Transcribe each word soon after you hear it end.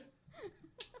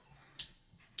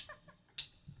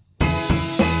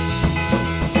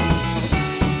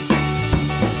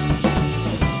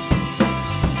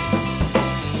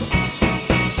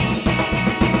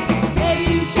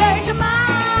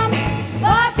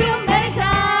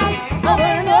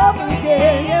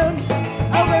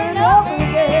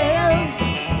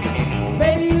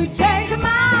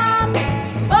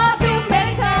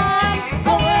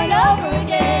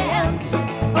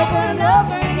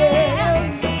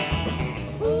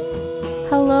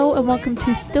and welcome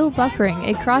to Still Buffering,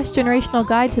 a cross-generational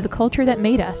guide to the culture that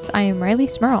made us. I am Riley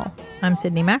Smurl. I'm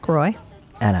Sydney McElroy.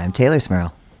 And I'm Taylor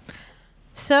Smurl.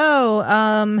 So,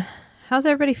 how's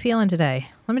everybody feeling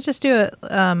today? Let me just do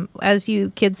as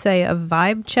you kids say, a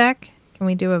vibe check. Can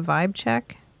we do a vibe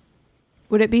check?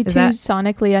 Would it be too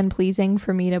sonically unpleasing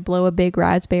for me to blow a big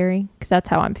raspberry? Because that's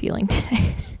how I'm feeling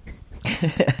today.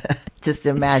 Just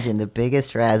imagine the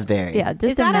biggest raspberry. Yeah,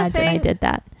 just imagine I did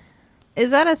that.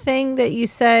 Is that a thing that you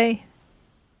say?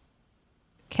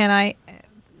 Can I,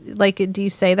 do you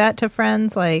say that to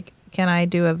friends? Like, can I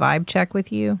do a vibe check with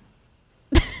you?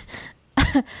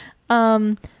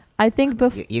 I think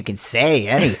before you can say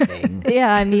anything.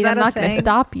 Yeah, I mean, I'm not going to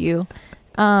stop you.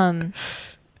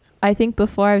 I think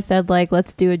before I've said,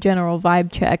 let's do a general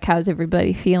vibe check. How's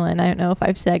everybody feeling? I don't know if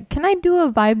I've said, can I do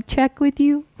a vibe check with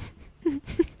you?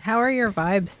 How are your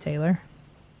vibes, Taylor?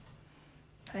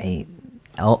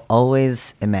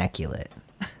 Always immaculate.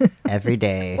 Every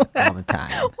day, all the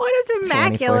time. What does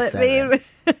immaculate mean?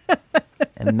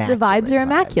 The vibes are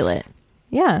immaculate.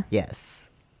 Yeah.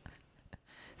 Yes.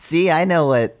 See, I know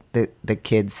what the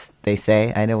kids, they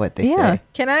say. I know what they say.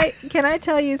 Can I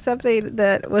tell you something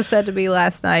that was said to me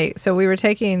last night? So we were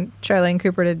taking Charlie and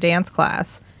Cooper to dance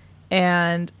class.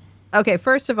 And, okay,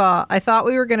 first of all, I thought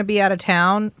we were going to be out of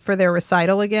town for their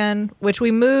recital again, which we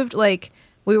moved,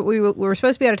 we were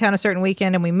supposed to be out of town a certain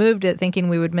weekend, and we moved it thinking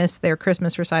we would miss their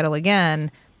Christmas recital again.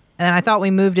 And I thought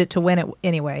we moved it to win it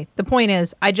anyway. The point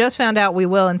is, I just found out we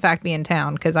will, in fact, be in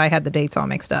town because I had the dates all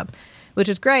mixed up, which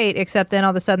is great, except then all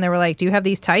of a sudden they were like, do you have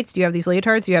these tights? Do you have these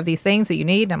leotards? Do you have these things that you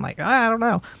need? And I'm like, I don't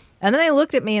know. And then they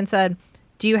looked at me and said,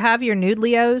 do you have your nude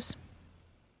Leos?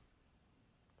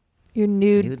 Your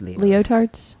nude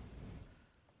leotards?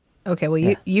 Okay,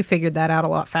 well, you figured that out a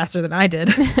lot faster than I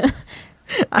did.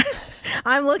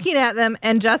 I'm looking at them,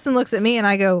 and Justin looks at me, and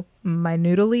I go, my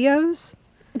noodle Leos?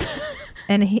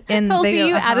 And you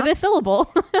added a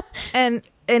syllable. and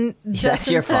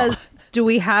Justin says, do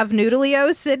we have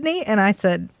noodleos, Sydney? And I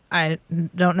said, I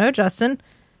don't know, Justin.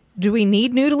 Do we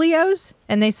need noodleos?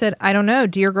 And they said, I don't know.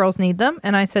 Do your girls need them?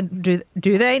 And I said, do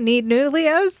they need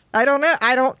noodleos? I don't know.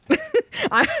 I don't.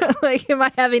 Am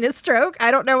I having a stroke?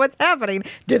 I don't know what's happening.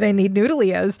 Do they need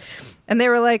noodleos? And they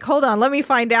were like, hold on, let me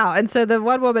find out. And so the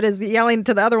one woman is yelling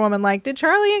to the other woman, like, did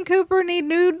Charlie and Cooper need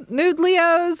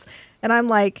noodleos? And I'm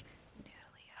like,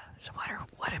 noodleos,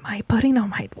 what am I putting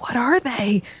on what are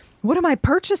they? What am I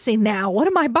purchasing now? What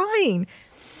am I buying?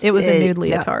 It was a nude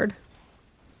leotard.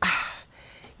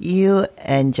 You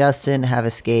and Justin have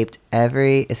escaped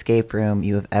every escape room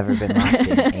you have ever been locked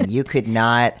in, and you could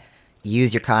not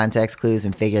use your context clues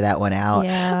and figure that one out.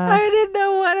 Yeah. I didn't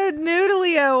know what a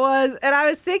noodleo was. And I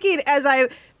was thinking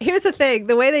here's the thing,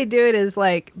 the way they do it is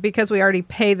because we already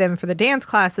pay them for the dance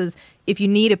classes, if you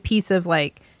need a piece of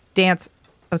dance,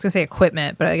 I was going to say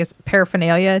equipment, but I guess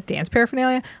dance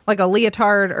paraphernalia, like a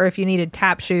leotard, or if you needed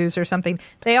tap shoes or something,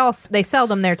 they sell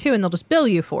them there too, and they'll just bill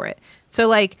you for it.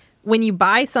 So when you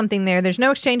buy something there's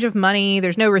no exchange of money,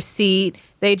 there's no receipt.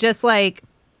 They just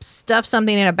stuff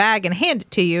something in a bag and hand it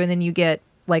to you, and then you get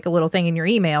a little thing in your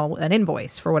email, an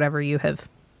invoice for whatever you have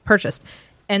purchased.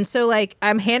 And so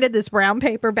I'm handed this brown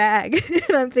paper bag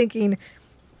and I'm thinking,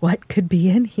 what could be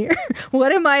in here?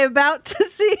 What am I about to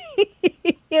see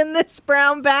in this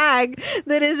brown bag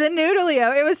that is a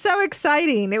noodleo? It was so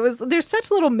exciting. There's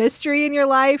such little mystery in your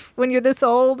life when you're this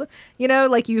old,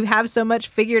 you have so much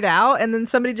figured out, and then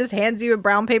somebody just hands you a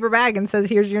brown paper bag and says,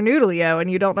 here's your noodleo,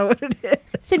 and you don't know what it is.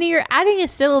 Sydney, you're adding a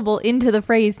syllable into the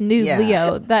phrase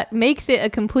noodleo that makes it a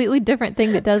completely different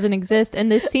thing that doesn't exist.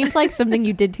 And this seems like something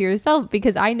you did to yourself,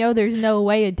 because I know there's no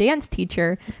way a dance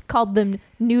teacher called them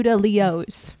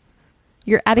noodleos.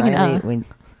 You're adding Riley,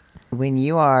 when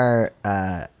you are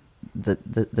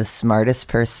the smartest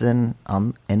person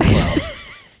in the world,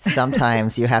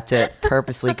 sometimes you have to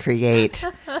purposely create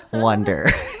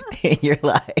wonder in your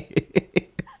life.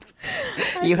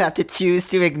 You have to choose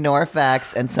to ignore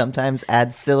facts and sometimes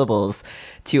add syllables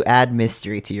to add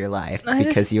mystery to your life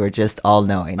because you are just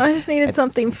all-knowing. I just needed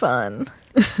something fun.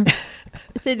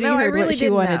 Sydney heard what she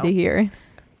wanted to hear.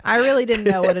 I really didn't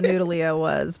know what a noodleo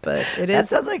was, but it is. That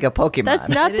sounds like a Pokemon. That's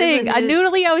nothing. A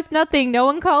noodleo is nothing. No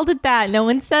one called it that. No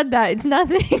one said that. It's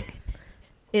nothing.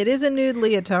 It is a nude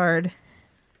leotard.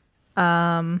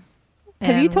 Have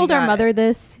you told our mother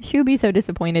this? She would be so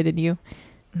disappointed in you.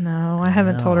 No, I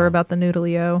haven't told her about the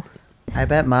noodleo. I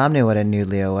bet Mom knew what a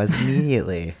noodleo was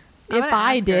immediately. If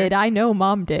I did, I know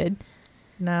Mom did.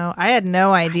 No, I had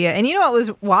no idea. And you know what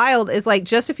was wild is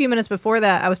just a few minutes before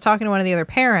that, I was talking to one of the other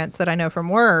parents that I know from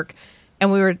work,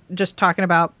 and we were just talking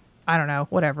about, I don't know,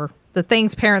 whatever, the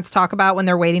things parents talk about when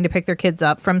they're waiting to pick their kids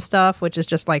up from stuff, which is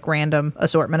just like random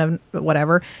assortment of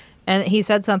whatever. And he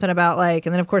said something about like,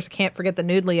 and then of course I can't forget the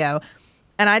Noodleo.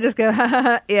 And I just go,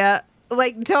 yeah,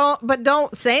 like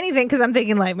don't say anything, because I'm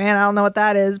thinking like, man, I don't know what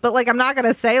that is. But like, I'm not going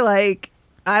to say like,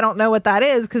 I don't know what that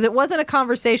is, because it wasn't a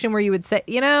conversation where you would say,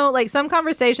 like some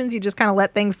conversations you just kind of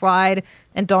let things slide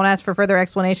and don't ask for further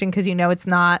explanation because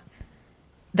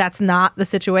that's not the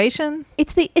situation.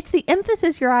 It's the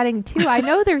emphasis you're adding too. I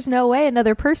know there's no way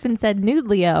another person said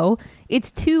Noodleo.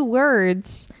 It's 2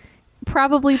 words,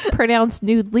 probably pronounced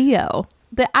Noodleo.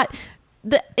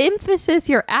 The emphasis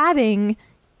you're adding,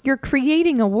 you're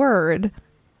creating a word.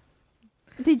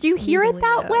 Did you hear it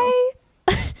that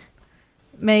way?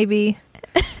 Maybe.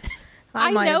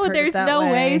 I might have know heard it there's that no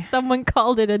way someone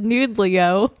called it a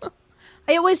Noodleo.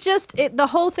 It was just the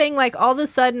whole thing. Like all of a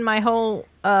sudden, my whole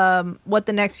what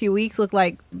the next few weeks look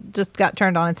like just got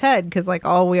turned on its head, because like,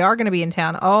 oh, we are going to be in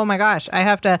town. Oh my gosh, I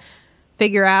have to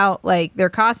figure out like their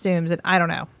costumes, and I don't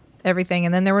know everything.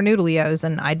 And then there were Noodleos,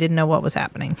 and I didn't know what was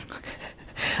happening.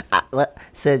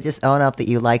 So just own up that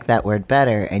you like that word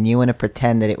better, and you want to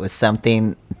pretend that it was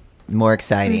something more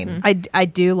exciting. Mm-hmm. I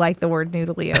do like the word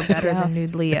Noodleo better than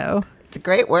Noodleo. It's a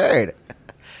great word.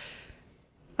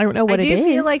 I don't know what it is. I do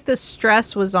feel like the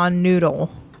stress was on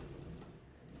noodle.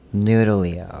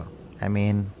 Noodleo. I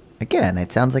mean, again,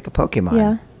 it sounds like a Pokemon.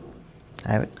 Yeah,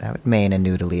 I would main a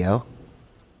Noodleo.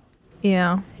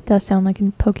 Yeah, it does sound like a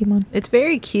Pokemon. it's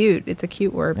very cute. It's a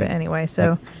cute word, but anyway.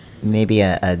 So Maybe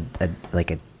a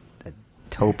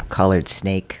taupe colored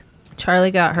snake.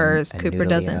 Charlie got hers. A Cooper Noodleo.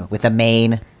 doesn't. With a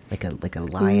mane, like a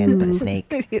lion, but a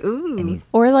snake. Ooh. And he's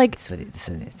Or like it's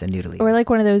a Noodleo. Or like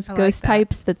one of those I like ghost that.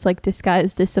 types that's like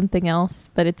disguised as something else,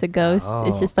 but it's a ghost.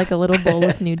 It's Oh. just like a little bowl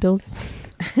of noodles.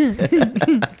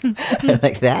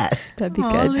 like that. That'd be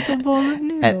Aw, good. little bowl of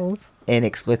noodles.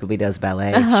 Inexplicably does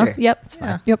ballet. Uh-huh. Sure. Yep. It's fine.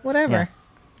 Yeah, Yep. whatever. Yeah.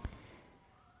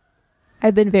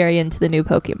 I've been very into the new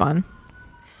Pokemon.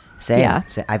 Same. Yeah.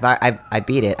 I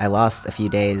beat it. I lost a few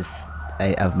days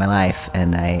of my life,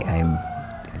 and I'm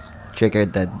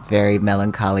triggered the very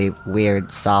melancholy,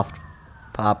 weird, soft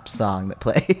pop song that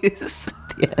plays.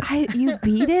 Yeah. You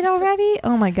beat it already?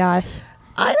 Oh my gosh.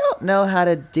 I don't know how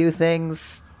to do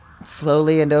things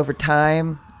slowly and over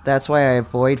time. That's why I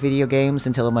avoid video games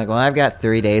until I'm like, well, I've got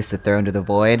 3 days to throw into the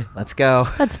void. Let's go.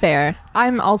 That's fair.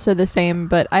 I'm also the same,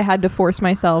 but I had to force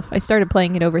myself. I started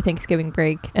playing it over Thanksgiving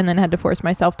break and then had to force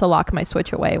myself to lock my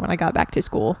Switch away when I got back to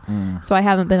school. So I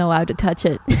haven't been allowed to touch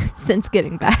it since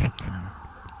getting back.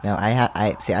 No, I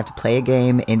have to play a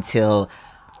game until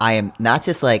I am not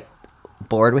just like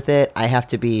bored with it. I have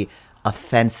to be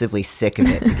offensively sick of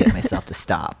it to get myself to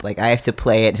stop. Like I have to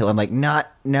play it until I'm like, not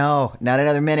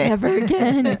another minute. Never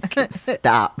again.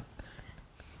 Stop.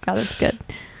 God, that's good.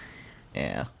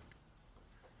 Yeah.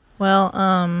 Well,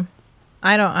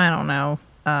 I don't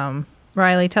know.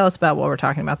 Riley, tell us about what we're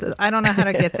talking about. I don't know how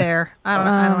to get there. I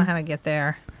don't know how to get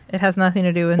there. It has nothing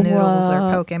to do with noodles or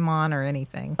Pokemon or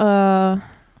anything. No,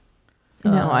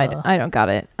 I don't got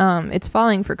it. It's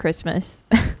Falling for Christmas.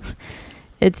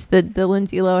 It's the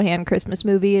Lindsay Lohan Christmas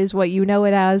movie is what you know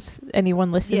it as.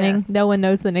 Anyone listening? Yes. No one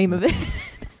knows the name of it.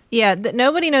 Yeah,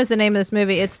 nobody knows the name of this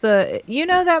movie. It's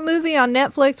that movie on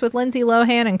Netflix with Lindsay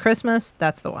Lohan and Christmas?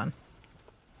 That's the one.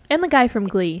 And the guy from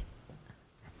Glee.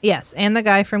 Yes, and the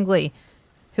guy from Glee,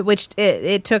 which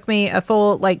it took me a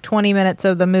full 20 minutes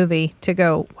of the movie to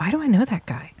go, why do I know that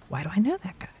guy? Why do I know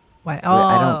that guy? Why?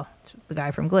 Oh, it's the guy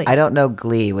from Glee. I don't know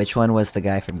Glee. Which one was the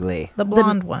guy from Glee? The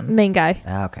blonde one. Main guy.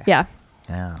 Oh, okay. Yeah.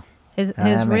 Oh. His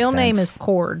that makes real name is sense.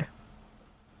 Cord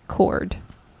Cord.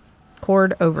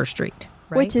 Overstreet,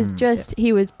 right? Which is just,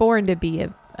 he was born to be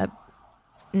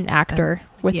an actor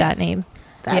with yes. that name.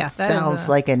 That Yeah, that is sounds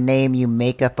like a name you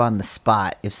make up on the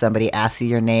spot. If somebody asks you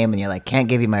your name and you're like, can't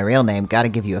give you my real name, gotta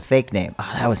give you a fake name.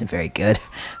 Oh, that wasn't very good.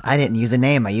 I didn't use a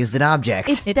name, I used an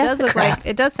object. It does look like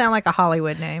it does sound like a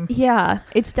Hollywood name. Yeah,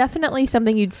 it's definitely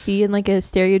something you'd see in like a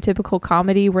stereotypical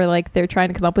comedy where like they're trying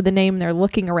to come up with a name and they're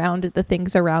looking around at the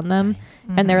things around them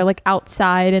and they're like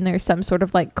outside and there's some sort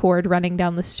of like cord running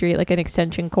down the street, like an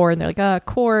extension cord, and they're like,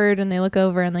 cord, and they look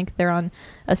over and like they're on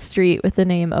a street with the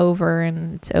name Over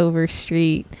and it's Over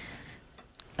Street.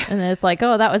 And then it's like,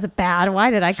 oh, that was bad. Why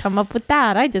did I come up with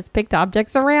that? I just picked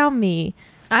objects around me.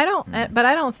 I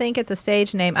don't think it's a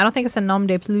stage name. I don't think it's a nom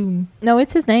de plume. No,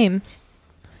 it's his name.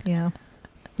 Yeah.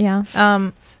 Yeah.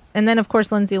 And then of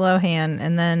course Lindsay Lohan,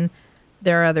 and then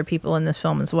there are other people in this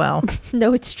film as well.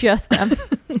 No, it's just them.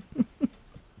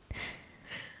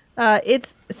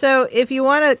 It's so if you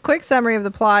want a quick summary of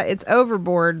the plot, it's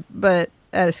Overboard, but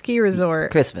at a ski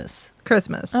resort. Christmas.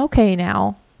 Christmas. Okay,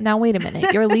 now Now wait a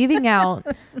minute. You're leaving out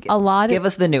a lot Give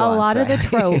us the nuance, a lot of the right?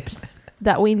 tropes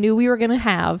that we knew we were going to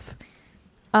have.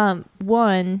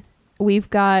 One, we've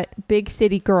got big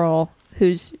city girl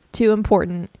who's too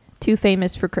important, too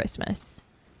famous for Christmas,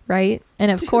 right?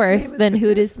 And of course, then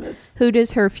who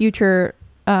does her future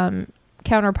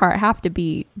counterpart have to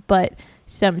be but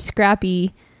some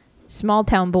scrappy small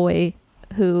town boy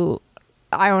who,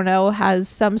 I don't know, has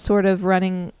some sort of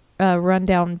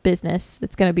rundown business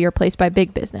that's going to be replaced by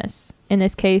big business. In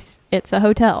this case, it's a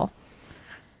hotel.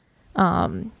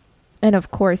 And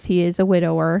of course, he is a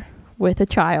widower with a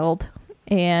child,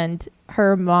 and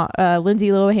her Lindsay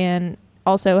Lohan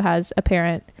also has a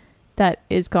parent that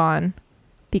is gone,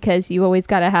 because you always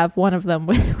got to have one of them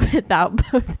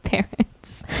without both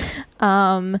parents.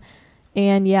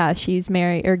 And yeah, she's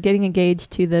married or getting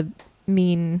engaged to the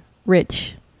mean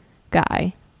rich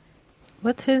guy.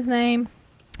 What's his name?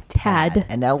 Tad.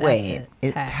 And now wait,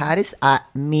 Tad is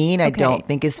mean. I Okay. don't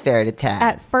think is fair to Tad.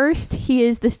 At first, he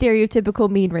is the stereotypical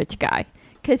mean rich guy,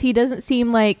 because he doesn't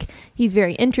seem like he's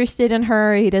very interested in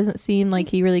her. He doesn't seem like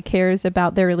he really cares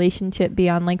about their relationship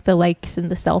beyond like the likes and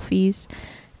the selfies.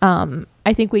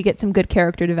 I think we get some good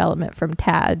character development from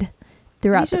Tad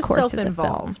throughout He's the just course of the film.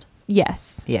 self-involved.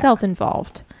 Yes, Yeah.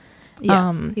 self-involved.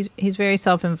 Yes, he's very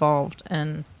self-involved,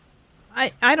 and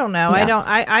I don't know. Yeah.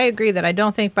 I agree that I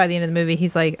don't think by the end of the movie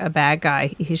he's like a bad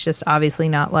guy. He's just obviously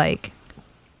not like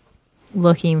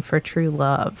looking for true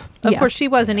love. Of Yeah. course, she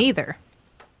wasn't either.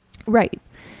 Right.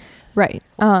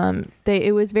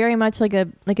 It was very much like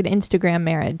an Instagram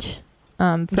marriage,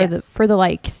 for the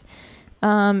likes.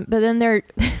 But then they're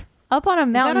up on a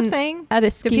mountain. Is that a thing? At a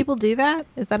Do ski. people do that?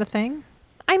 Is that a thing?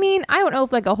 I mean, I don't know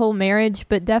if like a whole marriage,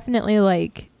 but definitely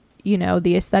like, you know,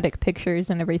 the aesthetic pictures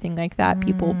and everything like that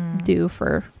people do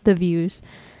for the views.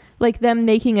 Like them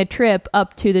making a trip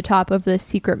up to the top of this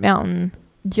secret mountain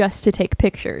just to take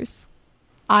pictures.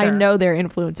 I Sure. know there are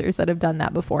influencers that have done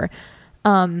that before.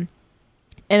 And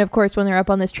of course, when they're up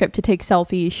on this trip to take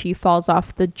selfies, she falls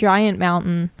off the giant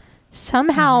mountain.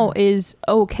 Somehow is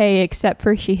okay, except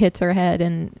for she hits her head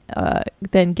and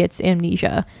then gets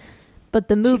amnesia. But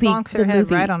the movie, She bonks her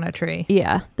head right on a tree.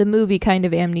 yeah, the movie kind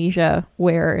of amnesia,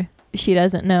 where she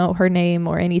doesn't know her name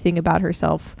or anything about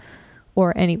herself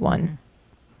or anyone.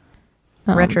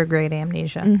 Retrograde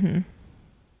amnesia.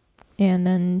 And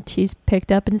then she's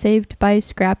picked up and saved by a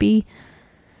scrappy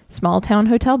small town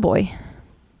hotel boy.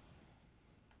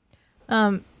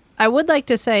 I would like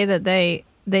to say that they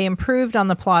improved on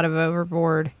the plot of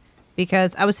Overboard,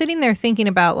 because I was sitting there thinking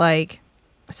about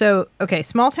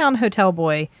small town hotel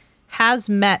boy has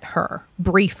met her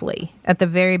briefly at the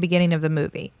very beginning of the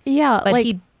movie, Yeah,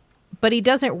 but he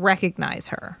doesn't recognize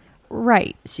her.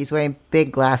 right. She's wearing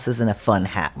big glasses and a fun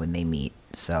hat when they meet,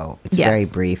 so it's Yes. very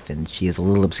brief, and she is a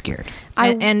little obscured.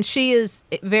 And she is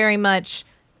very much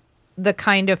the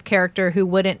kind of character who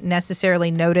wouldn't necessarily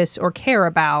notice or care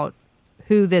about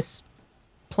who this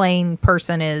plain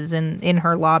person is in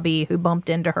her lobby who bumped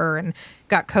into her and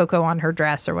got cocoa on her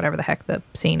dress or whatever the heck the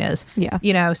scene is. Yeah.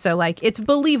 You know, so like it's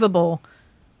believable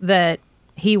that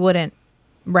he wouldn't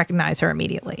recognize her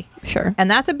immediately. Sure.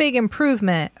 And that's a big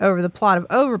improvement over the plot of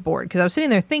Overboard, because I was sitting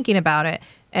there thinking about it.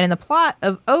 And in the plot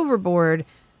of Overboard,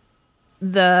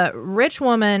 the rich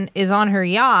woman is on her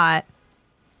yacht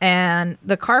and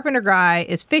the carpenter guy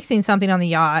is fixing something on the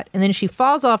yacht. And then she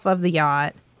falls off of the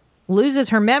yacht, loses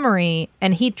her memory,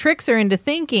 and he tricks her into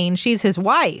thinking she's his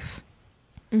wife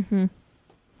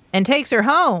and takes her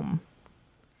home.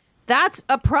 That's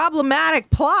a problematic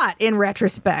plot in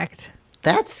retrospect.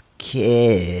 That's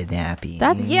kidnapping.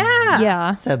 That's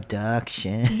yeah. It's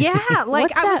abduction. Yeah, like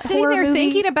What's I was that sitting horror there movie?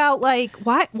 thinking about like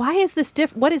why is this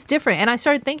what is different? And I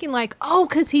started thinking like, oh,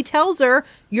 because he tells her,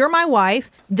 "You're my wife.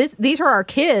 These are our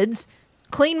kids.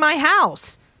 Clean my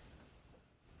house."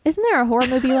 Isn't there a horror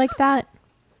movie like that?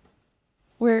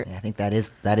 Where I think that is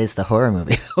the horror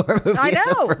movie. The horror movie I is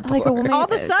know. Overboard. like a woman, All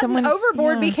of a sudden, someone-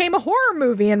 Overboard yeah. became a horror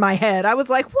movie in my head. I was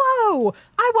like, "Whoa!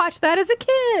 I watched that as a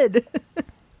kid."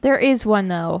 There is one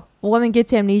though. A woman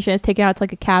gets amnesia, is taken out to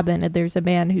like a cabin, and there's a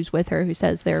man who's with her who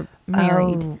says they're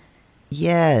married. Oh,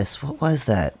 yes. What was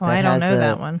that? Well, That I don't has know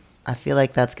that one. I feel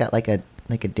like that's got like a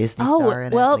Disney Oh, star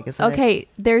in well, it. Like, isn't it? okay.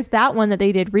 There's that one that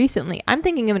they did recently. I'm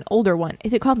thinking of an older one.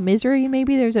 Is it called Misery?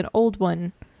 Maybe there's an old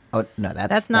one. Oh no,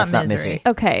 That's not Misery.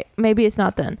 Okay, maybe it's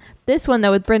not then. This one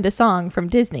though with Brenda Song from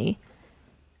Disney.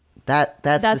 That's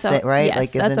the That's a- same, right? yes,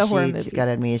 like, that's isn't a horror she's movie. got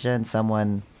amnesia and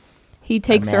someone? He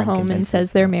takes her man home and convinces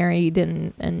says they're them. married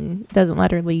and doesn't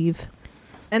let her leave.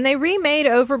 And they remade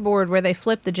Overboard where they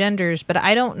flipped the genders, but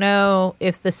I don't know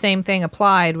if the same thing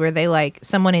applied where they like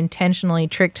someone intentionally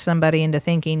tricked somebody into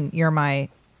thinking you're my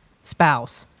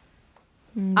spouse.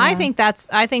 I think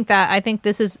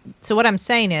this is, so what I'm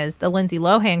saying is the Lindsay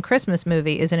Lohan Christmas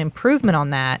movie is an improvement on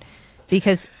that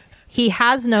because he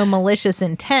has no malicious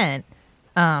intent.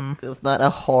 It's not a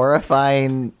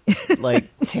horrifying like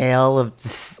tale of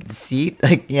deceit.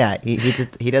 Like, yeah, he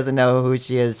doesn't know who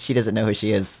she is. She doesn't know who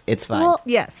she is. It's fine. Well,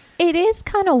 Yes. it is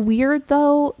kind of weird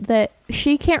though that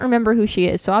she can't remember who she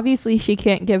is. So obviously she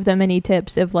can't give them any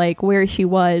tips of like where she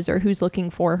was or who's looking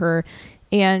for her.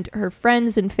 And her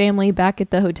friends and family back at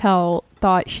the hotel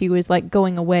thought she was like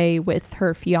going away with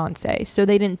her fiance. So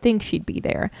they didn't think she'd be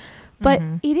there. But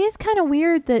it is kind of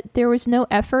weird that there was no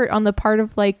effort on the part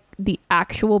of like the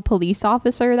actual police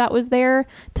officer that was there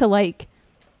to like,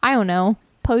 I don't know,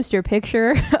 post her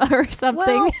picture or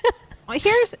something. Well,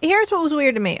 here's what was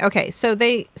weird to me. Okay, so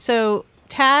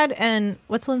Tad and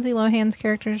what's Lindsay Lohan's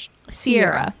characters?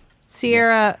 Sierra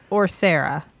or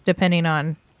Sarah, depending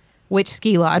on which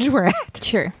ski lodge we're at.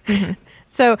 Sure.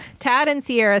 So Tad and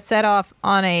Sierra set off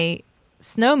on a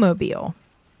snowmobile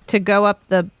to go up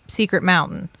the secret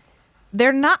mountain.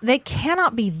 They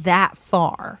cannot be that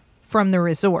far from the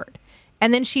resort.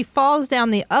 And then she falls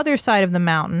down the other side of the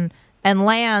mountain and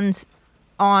lands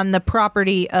on the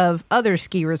property of other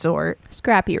ski resort.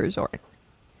 Scrappy Resort.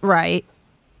 Right.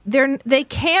 They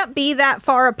can't be that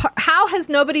far apart. How has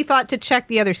nobody thought to check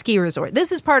the other ski resort?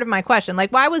 This is part of my question.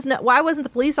 Like, why wasn't the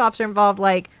police officer involved?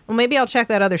 Like, well, maybe I'll check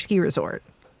that other ski resort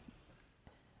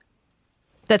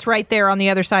that's right there on the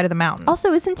other side of the mountain.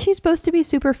 Also, isn't she supposed to be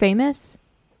super famous?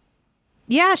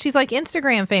 Yeah, she's like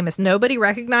Instagram famous. Nobody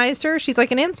recognized her. She's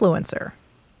like an influencer.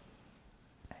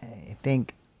 I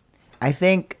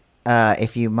think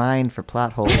if you mine for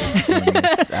plot holes in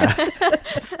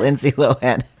this Lindsay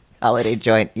Lohan holiday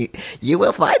joint, you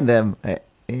will find them.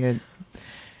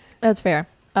 That's fair.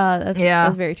 That's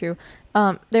very true.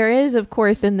 There is, of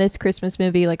course, in this Christmas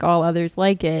movie, like all others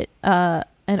like it,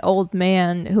 an old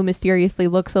man who mysteriously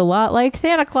looks a lot like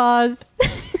Santa Claus.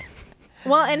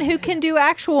 Well, and who can do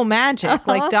actual magic,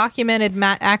 like documented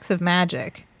acts of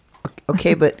magic.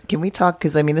 Okay, but can we talk?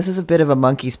 Because, I mean, this is a bit of a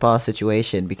monkey's paw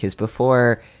situation because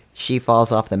before she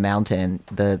falls off the mountain,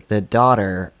 the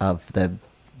daughter of the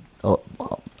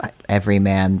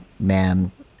everyman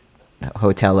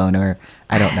hotel owner,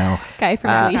 I don't know. Guy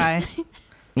from Glee. Guy.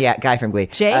 Yeah, guy from Glee.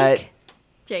 Jake?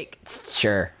 Jake.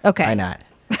 Sure. Okay. Why not?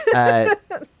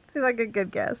 Seems like a good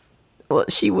guess. Well,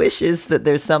 she wishes that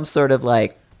there's some sort of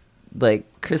like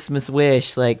Christmas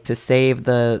wish, like to save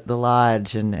the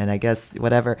lodge and I guess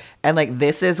whatever. And like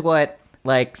this is what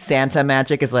like Santa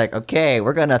magic is like, okay,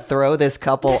 we're gonna throw this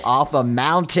couple off a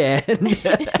mountain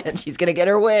and she's gonna get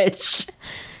her wish.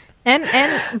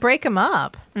 And break them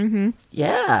up. Mm-hmm.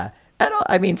 Yeah.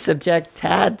 I mean subject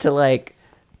Tad to like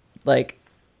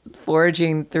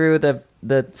foraging through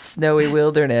the snowy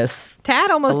wilderness.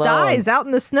 Tad almost alone. dies out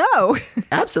in the snow.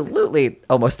 Absolutely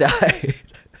almost died.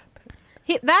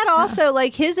 That also,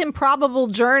 like, his improbable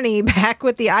journey back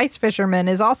with the ice fisherman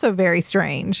is also very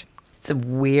strange. It's a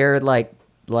weird, like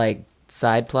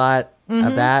side plot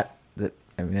of that.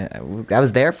 I mean, I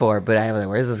was there for, but I was like,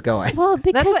 where's this going? Well,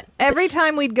 because That's what every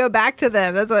time we'd go back to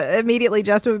them, that's what immediately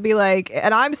Justin would be like,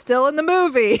 and I'm still in the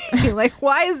movie. Like,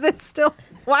 why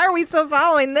are we still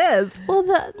following this?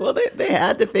 well, They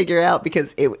had to figure out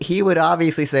because he would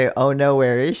obviously say, oh no,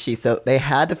 where is she? So they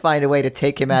had to find a way to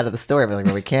take him out of the story. But like,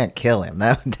 well, we can't kill him.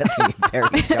 That's going to be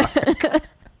very dark.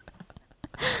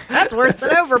 That's worse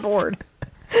than Overboard.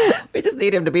 We just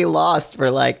need him to be lost for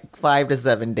like 5 to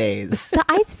 7 days. the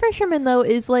ice fisherman though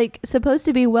is like supposed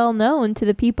to be well known to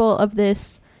the people of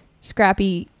this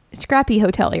scrappy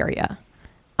hotel area.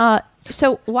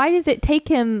 So why does it take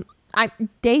him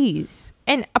days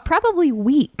and probably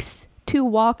weeks to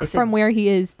walk from where he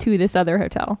is to this other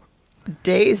hotel?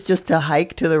 Days just to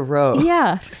hike to the road.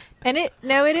 Yeah. And it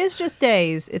is just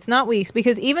days. It's not weeks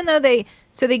because even though they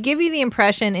give you the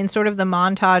impression in sort of the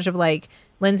montage of like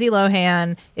Lindsay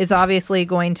Lohan is obviously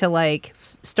going to like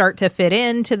start to fit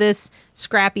into this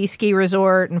scrappy ski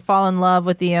resort and fall in love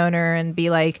with the owner and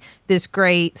be like this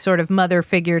great sort of mother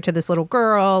figure to this little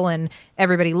girl and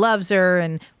everybody loves her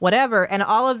and whatever. And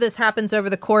all of this happens over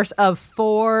the course of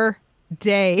 4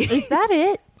 days. Is that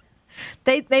it?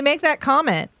 They make that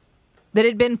comment that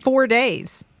it'd been 4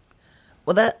 days.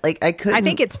 Well, that like I couldn't. I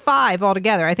think it's 5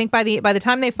 altogether. I think by the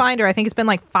time they find her, I think it's been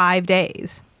like 5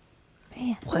 days.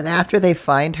 Man. Well, and after they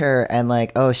find her and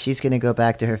like, oh, she's gonna go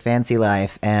back to her fancy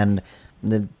life, and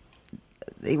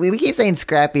we keep saying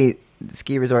scrappy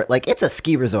ski resort, like it's a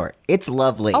ski resort. It's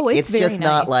lovely. Oh, it's very just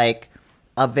not nice. like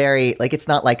a very like it's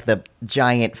not like the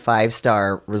giant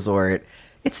 5-star resort.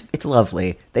 It's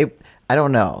lovely. I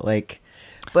don't know, like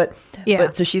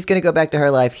But so she's going to go back to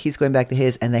her life. He's going back to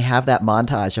his, and they have that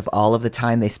montage of all of the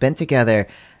time they spent together.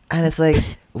 And it's like,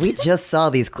 we just saw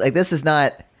these. Like, this is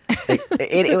not.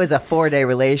 It was a 4-day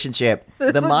relationship.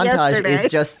 The montage is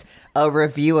just a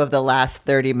review of the last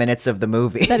 30 minutes of the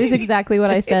movie. That is exactly what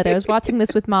I said. I was watching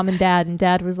this with Mom and Dad, and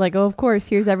Dad was like, "Oh, of course,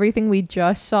 here's everything we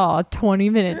just saw 20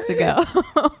 minutes ago."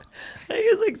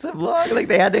 It was like some long, like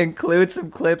they had to include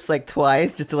some clips like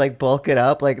twice just to like bulk it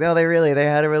up. Like, no, they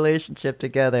had a relationship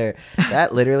together.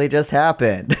 That literally just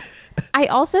happened. I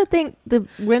also think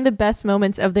one of the best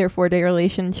moments of their 4-day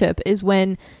relationship is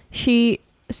when she's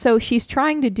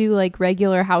trying to do like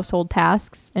regular household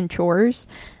tasks and chores.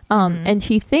 And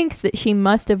she thinks that she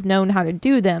must have known how to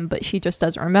do them, but she just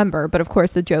doesn't remember. But of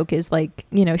course, the joke is like,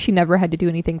 she never had to do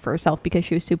anything for herself because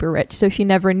she was super rich. So she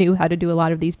never knew how to do a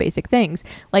lot of these basic things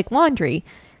like laundry,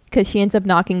 because she ends up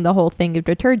knocking the whole thing of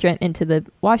detergent into the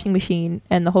washing machine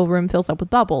and the whole room fills up with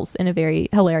bubbles in a very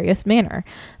hilarious manner.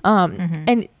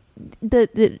 And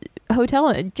the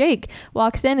hotel, Jake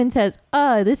walks in and says,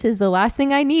 "This is the last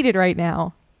thing I needed right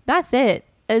now." That's it.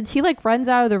 And she like runs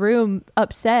out of the room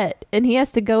upset, and he has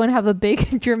to go and have a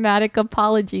big dramatic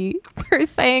apology for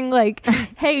saying like,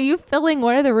 "Hey, you filling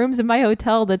one of the rooms in my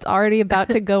hotel that's already about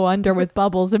to go under with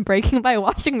bubbles and breaking my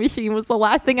washing machine was the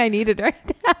last thing I needed right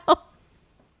now."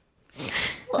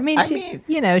 I mean, she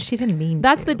didn't mean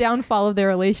that's to. the downfall of their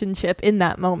relationship in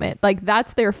that moment. Like,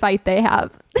 that's their fight they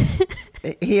have.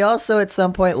 He also at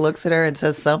some point looks at her and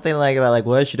says something like about like,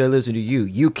 "Why should I listen to you?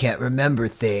 You can't remember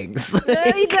things."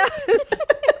 He does.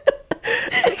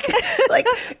 Like,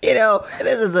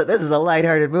 this is a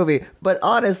lighthearted movie, but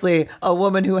honestly, a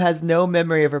woman who has no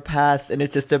memory of her past and is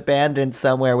just abandoned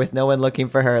somewhere with no one looking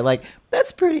for her, like,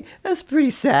 that's pretty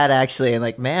sad, actually. And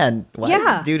like, man, why is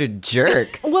this dude a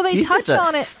jerk? Well, He's touch just a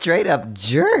on it. Straight up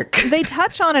jerk. They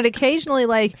touch on it occasionally,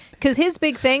 like, because his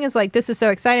big thing is like, this is so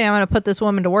exciting. I'm going to put this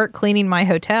woman to work cleaning my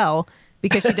hotel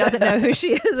because she doesn't know who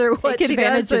she is or what she does. Take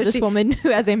advantage of this woman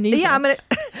who has amnesia. Yeah, I'm gonna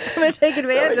take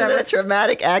advantage of In her. a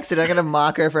traumatic accident, I'm gonna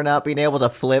mock her for not being able to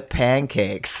flip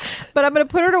pancakes. But I'm gonna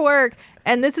put her to work,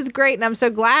 and this is great, and I'm so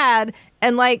glad.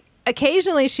 And like,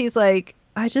 occasionally she's like,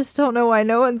 "I just don't know why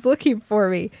no one's looking for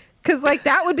me," because like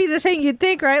that would be the thing you'd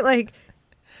think, right? Like,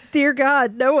 dear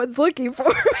God, no one's looking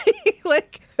for me.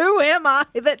 Like, who am I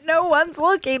that no one's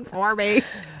looking for me?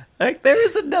 Like, there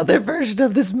is another version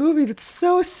of this movie that's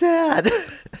so sad.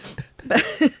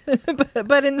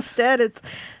 but instead it's,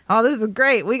 "Oh, this is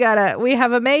great. We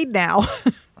have a maid now."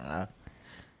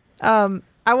 I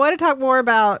want to talk more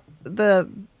about the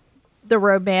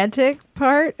romantic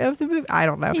part of the movie. I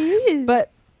don't know.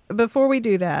 But before we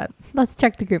do that, let's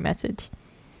check the group message.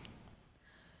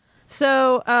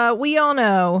 So we all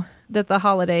know that the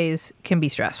holidays can be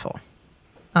stressful.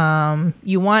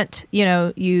 You want,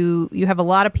 you have a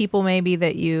lot of people maybe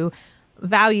that you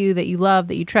value, that you love,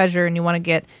 that you treasure, and you want to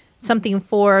get something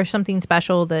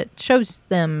special that shows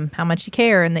them how much you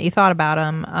care and that you thought about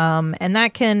them. And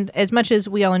that can, as much as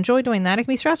we all enjoy doing that, it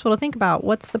can be stressful to think about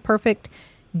what's the perfect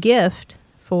gift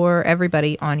for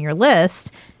everybody on your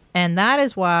list. And that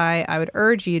is why I would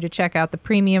urge you to check out the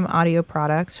premium audio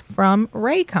products from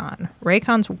Raycon.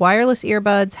 Raycon's wireless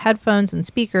earbuds, headphones, and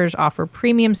speakers offer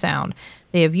premium sound.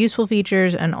 They have useful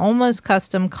features, an almost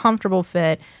custom, comfortable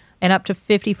fit, and up to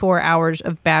 54 hours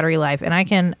of battery life. And I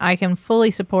can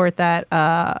fully support that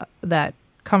that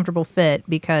comfortable fit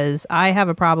because I have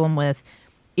a problem with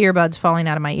earbuds falling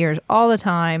out of my ears all the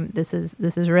time. This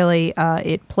is really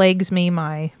it plagues me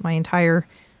my entire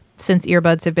since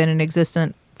earbuds have been in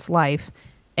existence life.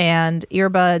 And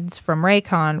earbuds from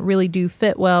Raycon really do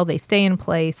fit well. They stay in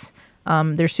place.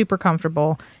 They're super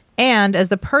comfortable. And as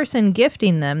the person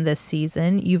gifting them this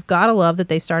season, you've got to love that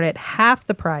they start at half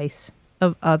the price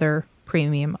of other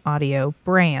premium audio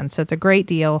brands. So it's a great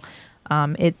deal.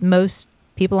 Most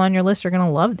people on your list are going to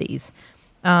love these.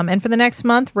 And for the next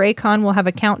month, Raycon will have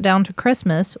a countdown to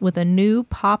Christmas with a new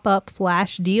pop-up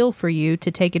flash deal for you to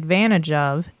take advantage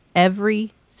of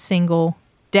every single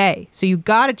day. So you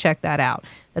got to check that out.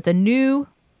 That's a new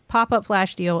pop-up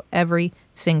flash deal every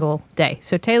single day.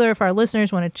 So Taylor, if our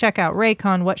listeners want to check out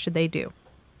Raycon, what should they do?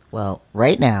 Well,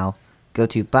 right now, go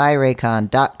to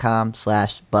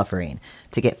buyraycon.com/buffering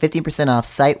to get 15% off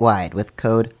site-wide with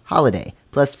code HOLIDAY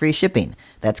plus free shipping.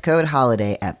 That's code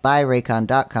HOLIDAY at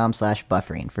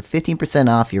buyraycon.com/buffering for 15%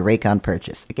 off your Raycon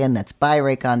purchase. Again, that's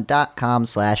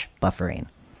buyraycon.com/buffering.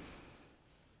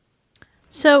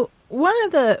 So one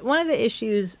of the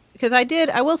issues, because I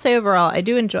will say overall, I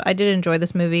did enjoy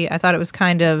this movie. I thought it was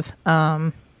kind of,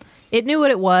 it knew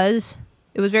what it was.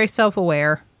 It was very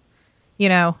self-aware.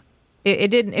 It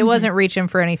didn't, it wasn't reaching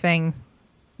for anything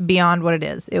beyond what it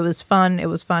is. It was fun. It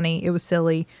was funny. It was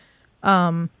silly.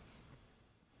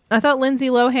 I thought Lindsay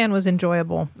Lohan was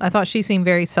enjoyable. I thought she seemed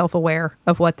very self-aware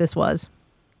of what this was.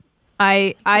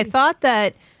 I thought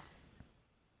that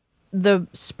the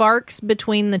sparks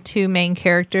between the two main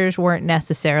characters weren't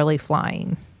necessarily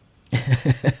flying.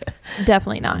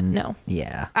 Definitely not. No.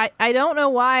 Yeah. I don't know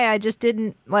why. I just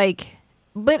didn't like.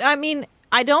 But I mean,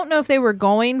 I don't know if they were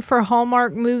going for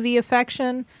Hallmark movie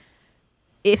affection.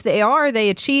 If they are, they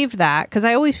achieved that, because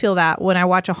I always feel that when I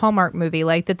watch a Hallmark movie,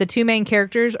 like that the two main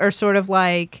characters are sort of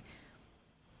like,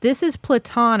 this is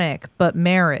platonic but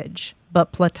marriage,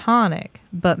 but platonic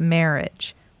but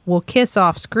marriage. We'll kiss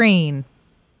off screen,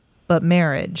 but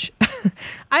marriage.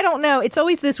 I don't know. It's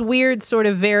always this weird sort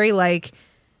of very like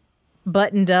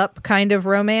buttoned up kind of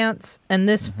romance, and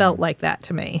this felt like that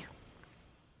to me.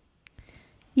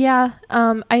 Yeah.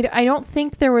 I don't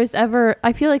think there was ever,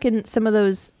 I feel like in some of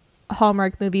those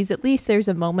Hallmark movies, at least there's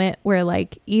a moment where,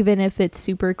 like, even if it's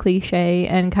super cliche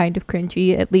and kind of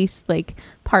cringy, at least like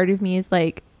part of me is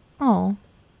like, oh,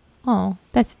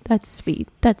 that's sweet,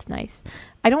 that's nice.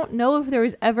 I don't know if there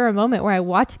was ever a moment where I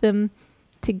watched them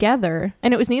together,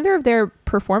 and it was neither of their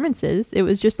performances. It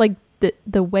was just like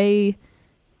the way,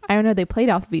 I don't know, they played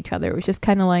off of each other. It was just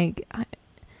kind of like,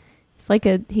 it's like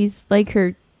he's like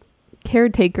her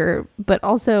caretaker, but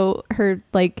also her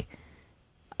like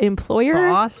employer,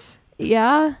 boss.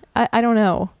 Yeah, I don't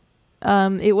know.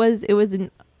 It was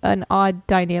an odd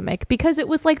dynamic, because it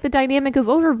was like the dynamic of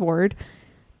Overboard,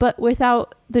 but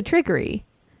without the trickery.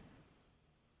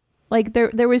 Like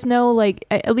there was no, like,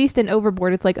 at least in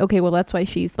Overboard, it's like, okay, well, that's why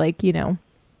she's like, you know,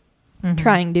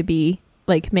 trying to be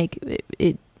like, make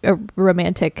it a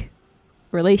romantic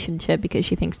relationship because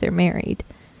she thinks they're married.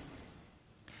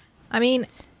 I mean,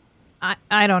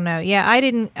 I don't know. Yeah,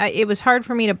 it was hard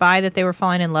for me to buy that they were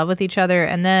falling in love with each other,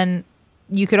 and then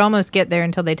you could almost get there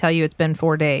until they tell you it's been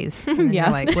 4 days. And then Yeah.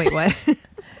 you're like, wait, what?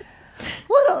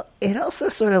 Well, it also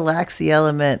sort of lacks the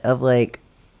element of, like,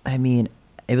 I mean,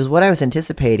 it was what I was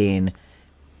anticipating,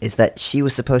 is that she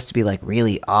was supposed to be like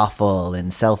really awful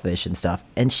and selfish and stuff,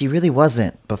 and she really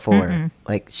wasn't before. Mm-mm.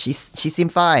 Like she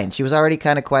seemed fine. She was already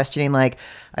kind of questioning, like,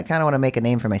 I kind of want to make a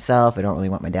name for myself. I don't really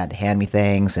want my dad to hand me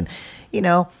things, and you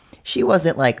know, she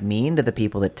wasn't like mean to the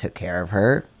people that took care of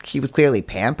her. She was clearly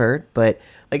pampered, but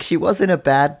like she wasn't a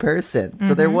bad person.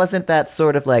 So there wasn't that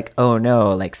sort of like, oh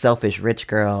no, like selfish rich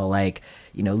girl, like,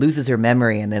 you know, loses her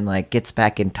memory and then like gets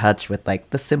back in touch with like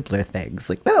the simpler things.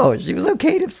 Like, no, she was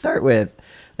okay to start with.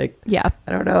 Like, Yeah.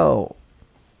 I don't know.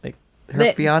 Like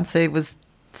her fiance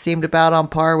seemed about on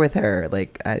par with her.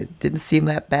 Like, I didn't seem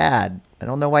that bad. I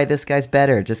don't know why this guy's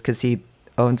better just because he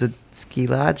owns a ski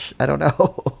lodge. I don't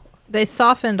know. They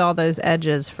softened all those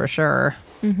edges for sure.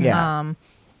 Yeah.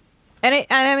 And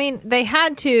I mean, they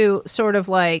had to sort of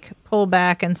like pull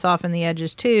back and soften the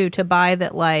edges too, to buy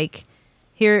that, like,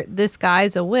 here, this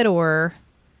guy's a widower,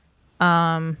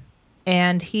 and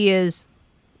he is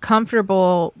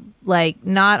comfortable, like,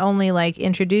 not only like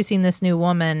introducing this new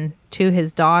woman to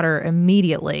his daughter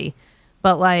immediately,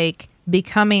 but like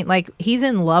becoming, like, he's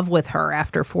in love with her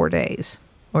after 4 days,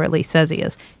 or at least says he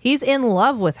is. He's in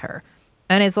love with her,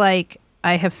 and it's like,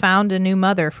 I have found a new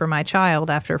mother for my child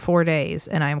after 4 days,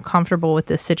 and I am comfortable with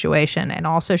this situation. And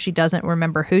also, she doesn't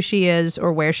remember who she is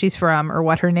or where she's from or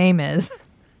what her name is.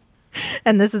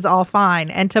 And this is all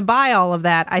fine. And to buy all of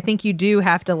that, I think you do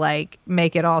have to like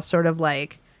make it all sort of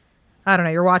like, I don't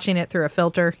know, you're watching it through a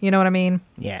filter. You know what I mean?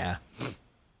 Yeah.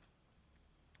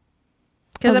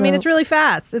 Because, I mean, it's really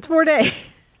fast. It's 4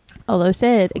 days. Although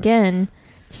said again,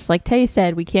 just like Tay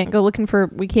said, we can't go looking for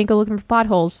plot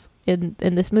holes in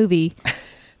this movie.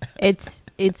 It's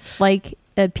like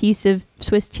a piece of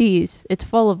Swiss cheese. It's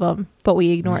full of them, but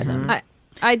we ignore them.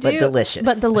 I do, But delicious.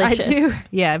 But delicious. I do,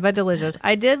 yeah, but delicious.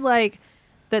 I did like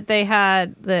that they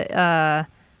had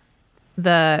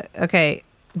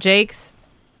Jake's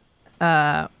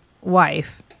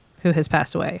wife, who has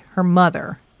passed away. Her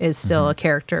mother is still a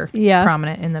character, Yeah.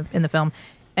 prominent in the film,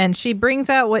 and she brings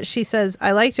out what she says.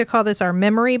 I like to call this our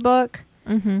memory book.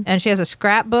 And she has a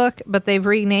scrapbook, but they've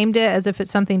renamed it as if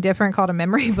it's something different, called a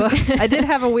memory book. I did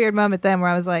have a weird moment then where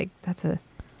I was like,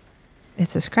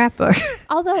 it's a scrapbook.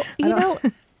 Although, you know,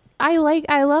 I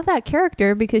love that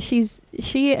character because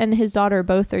she and his daughter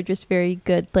both are just very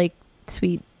good, like,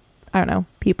 sweet, I don't know,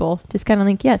 people. Just kind of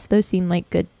like, yes, those seem like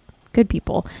good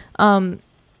people.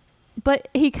 But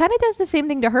he kind of does the same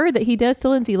thing to her that he does to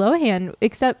Lindsay Lohan,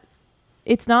 except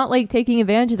it's not like taking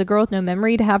advantage of the girl with no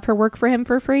memory to have her work for him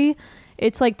for free.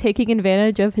 It's like taking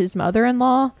advantage of his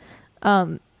mother-in-law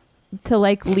to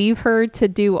like leave her to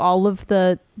do all of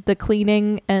the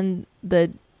cleaning and the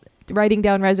writing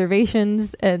down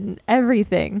reservations and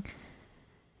everything.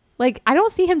 Like, I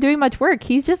don't see him doing much work.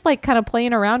 He's just like kind of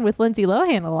playing around with Lindsay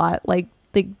Lohan a lot, like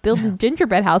building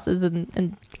gingerbread houses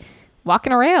and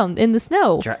walking around in the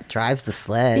snow. Drives the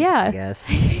sled. Yeah. I guess.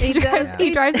 He does.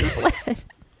 He drives the sled.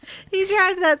 He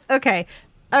drives that. Okay.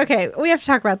 We have to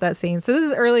talk about that scene. So this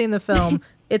is early in the film.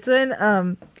 It's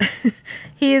when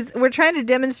we're trying to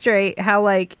demonstrate how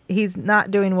like he's not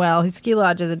doing well. His ski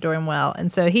lodge isn't doing well,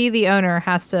 and so he, the owner,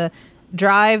 has to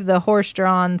drive the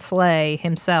horse-drawn sleigh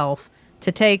himself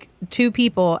to take two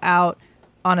people out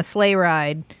on a sleigh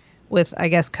ride with, I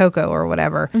guess, Coco or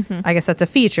whatever. I guess that's a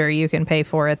feature you can pay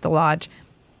for at the lodge.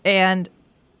 And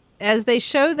as they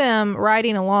show them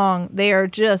riding along, they are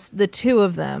just, the two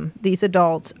of them, these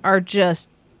adults, are just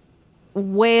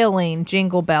wailing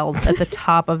jingle bells at the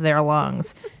top of their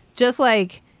lungs. Just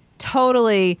like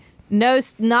totally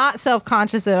not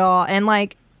self-conscious at all. And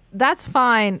like, that's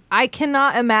fine. I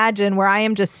cannot imagine where I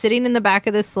am just sitting in the back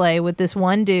of this sleigh with this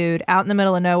one dude out in the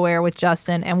middle of nowhere with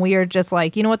Justin, and we are just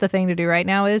like, you know what the thing to do right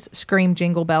now is? Scream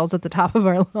jingle bells at the top of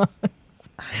our lungs.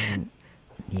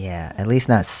 Yeah, at least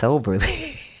not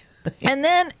soberly. And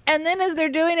then as they're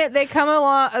doing it, they come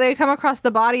across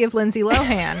the body of Lindsay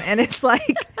Lohan, and it's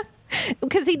like,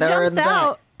 because he jumps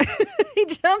out. He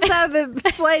jumps out of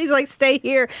the sleigh. He's like, "Stay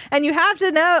here." And you have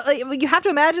to know, like, you have to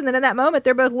imagine that in that moment,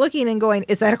 they're both looking and going,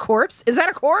 "Is that a corpse? Is that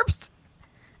a corpse?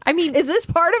 I mean, is this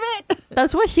part of it?"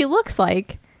 That's what she looks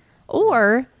like.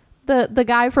 Or the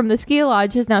guy from the ski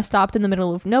lodge has now stopped in the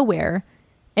middle of nowhere,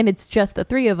 and it's just the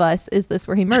three of us. Is this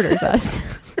where he murders us?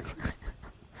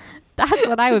 That's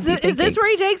what I would be thinking. Is this where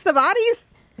he takes the bodies?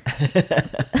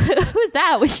 Who's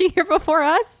that? Was she here before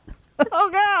us? Oh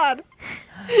God.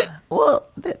 Well,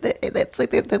 it's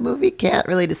like the movie can't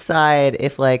really decide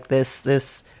if like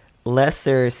this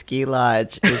lesser ski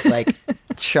lodge is like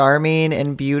charming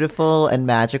and beautiful and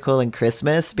magical and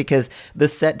Christmas, because the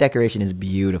set decoration is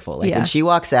beautiful. Like when she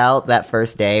walks out that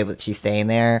first day that she's staying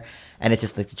there, and it's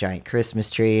just like the giant Christmas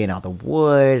tree and all the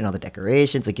wood and all the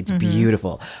decorations. Like, it's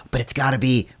beautiful, but it's got to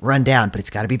be run down, but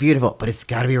it's got to be beautiful, but it's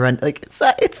got to be run. Like,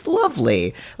 it's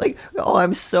lovely. Like, oh,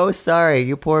 I'm so sorry,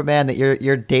 you poor man, that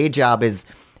your day job is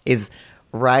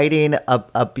riding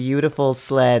a beautiful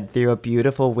sled through a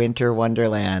beautiful winter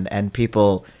wonderland, and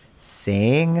people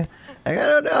sing. Like, I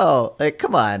don't know. Like,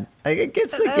 come on. Like,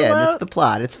 it's the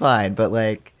plot. It's fine, but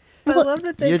like, I love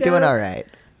that you're doing all right.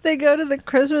 They go to the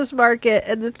Christmas market,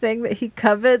 and the thing that he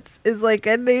covets is like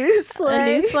a new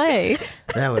sleigh. A new sleigh.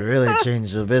 That would really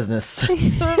change the business.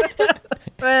 Man,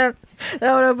 that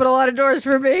would open a lot of doors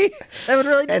for me. That would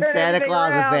really turn And Santa everything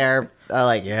Claus around. is there.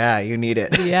 Like, yeah, you need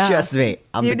it. Yeah. Trust me,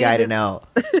 I'm You the guy need to know.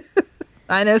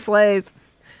 I know sleighs.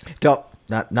 Don't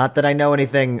not that I know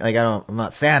anything. Like, I'm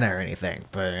not Santa or anything.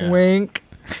 But Wink.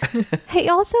 He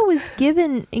also was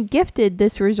gifted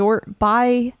this resort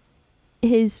by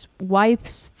his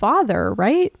wife's father,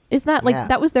 right? Isn't that like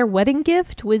that was their wedding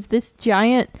gift? Was this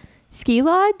giant ski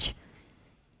lodge?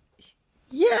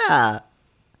 yeah.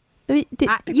 I mean,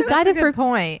 you got it for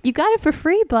point. You got it for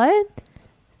free, bud.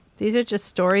 These are just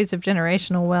stories of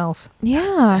generational wealth.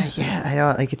 Yeah. Yeah, I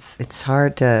don't like it's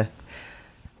hard to.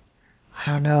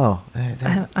 I don't know.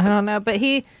 I don't know, but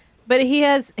he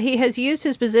has used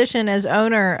his position as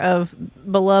owner of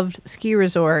beloved ski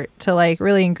resort to like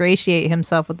really ingratiate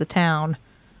himself with the town,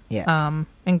 Yes.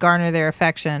 and garner their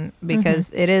affection,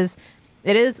 because it is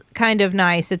kind of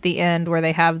nice at the end where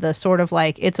they have the sort of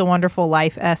like It's a Wonderful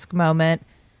Life-esque moment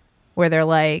where they're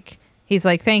like, he's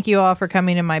like, "Thank you all for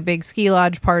coming to my big ski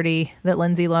lodge party that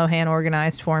Lindsay Lohan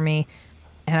organized for me.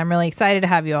 And I'm really excited to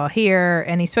have you all here."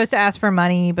 And he's supposed to ask for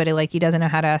money, but he doesn't know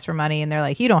how to ask for money. And they're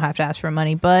like, "You don't have to ask for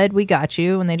money, bud. We got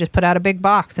you." And they just put out a big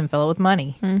box and fill it with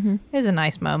money. Mm-hmm. It's a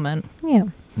nice moment. Yeah.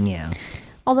 yeah.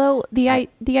 Although the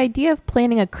idea of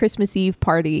planning a Christmas Eve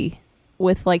party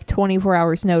with like 24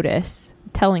 hours notice,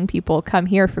 telling people come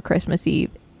here for Christmas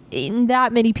Eve,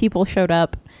 that many people showed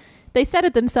up. They said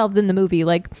it themselves in the movie,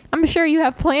 like, "I'm sure you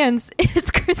have plans. It's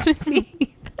Christmas Eve."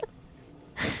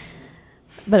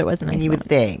 But it wasn't. And you would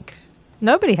think.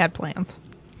 Nobody had plans.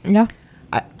 Yeah.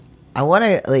 I want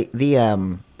to like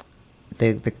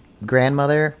the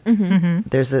grandmother. Mm-hmm.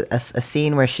 There's a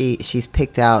scene where she's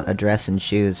picked out a dress and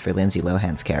shoes for Lindsay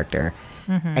Lohan's character.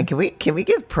 And can we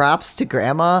give props to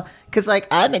Grandma? Because like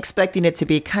I'm expecting it to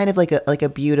be kind of like a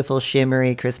beautiful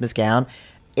shimmery Christmas gown.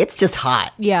 It's just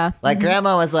hot. Yeah. Like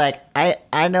Grandma was like,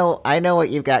 I know what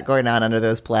you've got going on under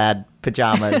those plaid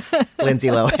pajamas, Lindsay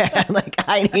Lohan. Like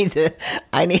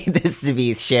I need this to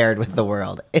be shared with the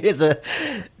world. It is a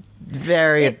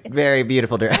very, very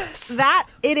beautiful dress. That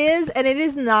it is, and it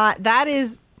is not. That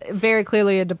is very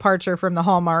clearly a departure from the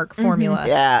Hallmark formula.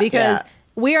 Yeah, Because yeah.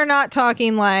 we are not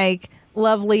talking like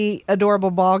lovely,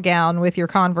 adorable ball gown with your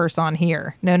Converse on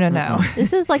here. No.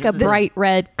 This is like a bright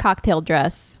red cocktail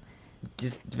dress.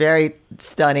 Just very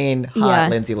stunning, hot Yeah.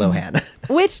 Lindsay Lohan.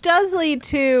 Which does lead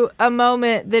to a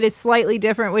moment that is slightly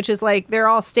different, which is like they're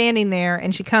all standing there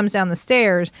and she comes down the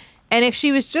stairs. And if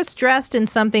she was just dressed in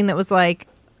something that was like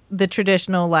the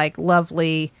traditional, like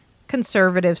lovely,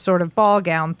 conservative sort of ball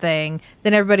gown thing,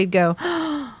 then everybody'd go,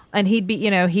 and he'd be,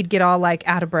 he'd get all like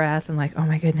out of breath and like, oh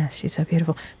my goodness, she's so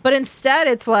beautiful. But instead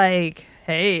it's like,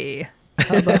 hey,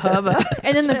 hubba hubba.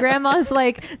 And then the grandma's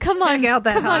like, come on, Check out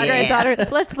that come on, hottie. granddaughter,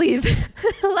 let's leave.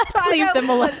 Let's leave them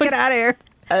alone. Let's get out of here.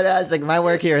 And I was like, my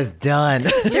work here is done.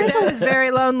 Your dad is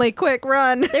very lonely. Quick,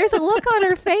 run. There's a look on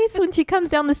her face when she comes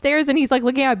down the stairs and he's like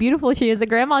looking how beautiful she is. The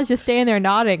grandma's just standing there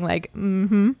nodding like,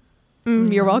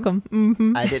 you're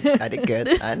welcome. I did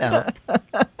good. I know.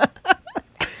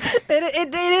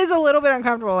 It is a little bit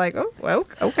uncomfortable. Like, oh, well,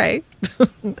 okay.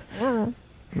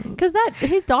 Because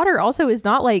his daughter also is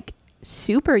not like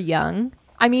super young.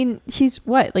 I mean, she's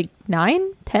what, like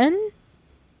 9, 10?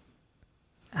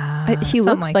 She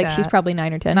looks something like like she's that. probably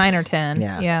 9 or 10. 9 or 10.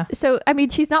 Yeah. Yeah. So, I mean,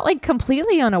 she's not like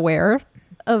completely unaware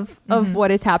of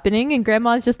what is happening. And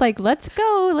grandma's just like, let's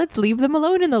go. Let's leave them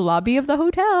alone in the lobby of the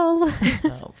hotel.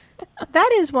 Oh. That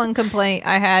is one complaint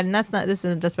I had, and this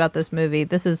isn't just about this movie.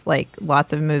 This is like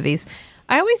lots of movies.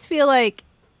 I always feel like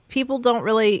people don't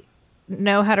really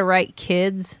know how to write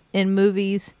kids in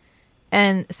movies.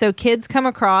 And so kids come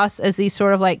across as these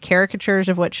sort of like caricatures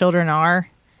of what children are.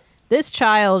 This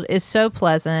child is so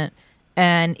pleasant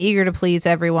and eager to please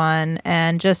everyone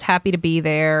and just happy to be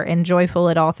there and joyful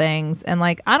at all things. And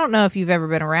like, I don't know if you've ever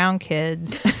been around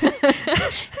kids,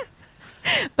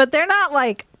 but they're not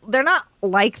like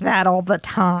that all the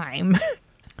time.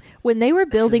 When they were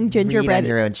building Read gingerbread on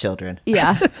your own children.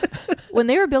 Yeah. When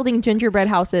they were building gingerbread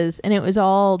houses and it was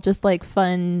all just like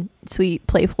fun, sweet,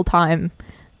 playful time,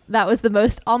 that was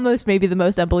maybe the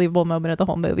most unbelievable moment of the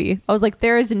whole movie. I was like,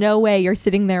 there is no way you're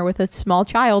sitting there with a small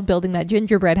child building that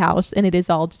gingerbread house and it is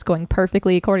all just going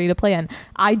perfectly according to plan.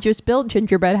 I just built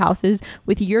gingerbread houses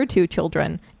with your 2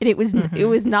 children and it was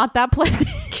not that pleasant.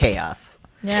 Chaos.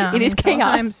 Yeah. It is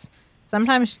chaos.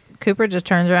 Sometimes Cooper just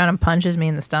turns around and punches me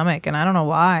in the stomach, and I don't know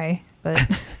why, but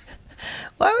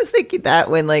Well, I was thinking that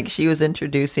when like she was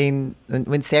introducing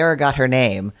when Sarah got her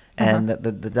name and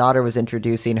the daughter was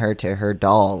introducing her to her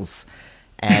dolls,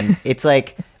 and it's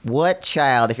like, what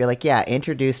child, if you're like, yeah,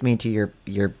 introduce me to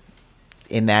your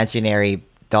imaginary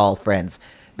doll friends,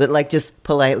 that like just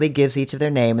politely gives each of their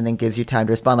name and then gives you time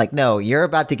to respond. Like, no, you're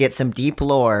about to get some deep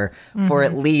lore for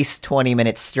at least 20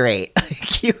 minutes straight.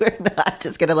 You are not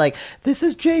just gonna like, this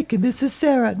is Jake and this is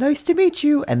Sarah, nice to meet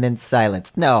you, and then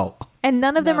silence. No. And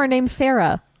none of them are named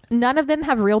Sarah. None of them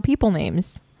have real people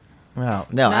names. No,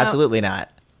 absolutely not.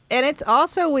 and it's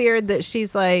also weird that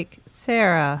she's like,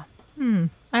 Sarah,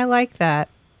 I like that.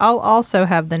 I'll also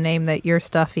have the name that your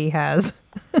stuffy has.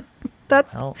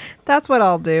 That's what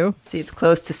I'll do. See, it's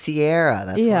close to Sierra.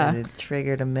 That's Yeah. why it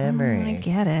triggered a memory. I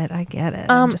get it.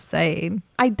 I'm just saying.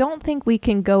 I don't think we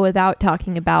can go without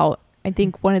talking about, I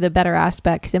think, one of the better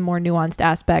aspects and more nuanced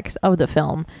aspects of the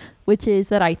film, which is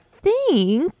that I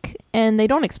think, and they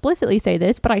don't explicitly say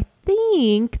this, but I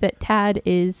think that Tad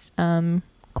is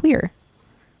queer.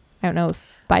 I don't know if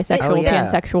bisexual,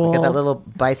 pansexual. Get that little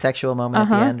bisexual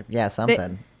moment at the end. Yeah,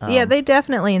 something. They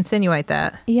definitely insinuate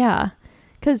that. Yeah.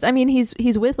 Because, I mean,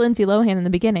 he's with Lindsay Lohan in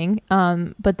the beginning,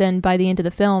 but then by the end of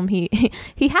the film, he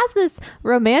has this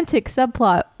romantic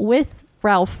subplot with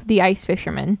Ralph, the ice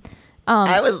fisherman.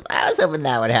 I was hoping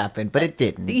that would happen, but it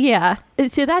didn't. Yeah.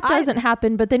 So that doesn't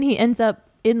happen, but then he ends up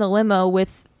in the limo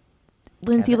with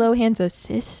Lindsay Lohan's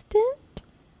assistant?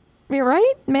 You're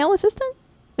right? Male assistant?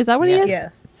 Is that what he is?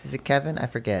 Yes. Is it Kevin? I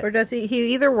forget. Or does he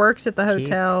either works at the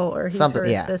hotel or he's Something, her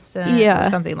yeah. assistant Yeah. or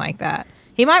something like that.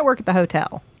 He might work at the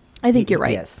hotel. I think you're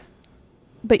right. Yes.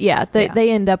 But yeah, they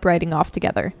end up riding off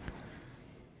together.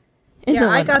 In the Yeah,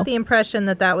 I limo. got the impression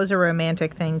that was a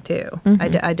romantic thing too.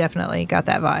 I definitely got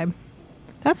that vibe.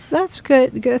 That's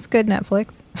good. That's good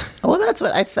Netflix. Well, that's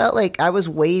what I felt like. I was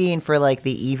waiting for like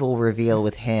the evil reveal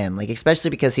with him, like especially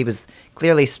because he was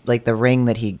clearly like the ring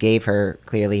that he gave her.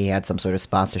 Clearly, he had some sort of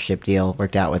sponsorship deal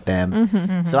worked out with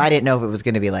them. So I didn't know if it was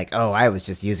going to be like, oh, I was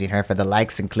just using her for the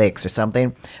likes and clicks or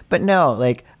something. But no,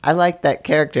 like I like that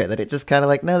character. That it just kind of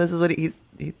like, no, this is what he's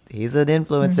an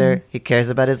influencer. He cares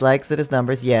about his likes and his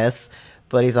numbers. Yes.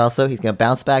 But he's going to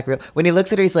bounce back. When he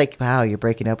looks at her, he's like, wow, you're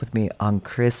breaking up with me on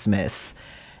Christmas.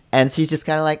 And she's just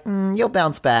kind of like, you'll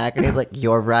bounce back. And he's like,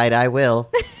 you're right, I will.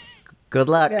 Good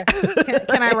luck. Yeah.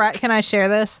 Can I share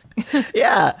this?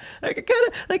 Yeah, like kind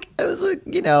of like it was like,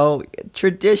 you know,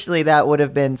 traditionally that would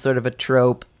have been sort of a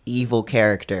trope evil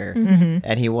character,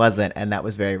 and he wasn't, and that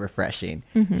was very refreshing.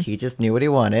 He just knew what he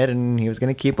wanted, and he was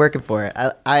going to keep working for it.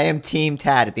 I am Team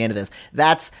Tad at the end of this.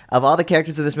 That's of all the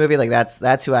characters of this movie, like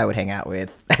that's who I would hang out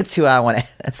with. That's who I want to.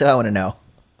 That's who I want to know.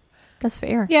 That's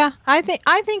fair. Yeah, I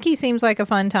think he seems like a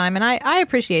fun time, and I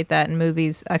appreciate that in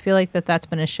movies. I feel like that's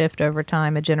been a shift over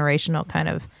time, a generational kind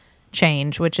of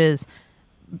change, which is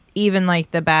even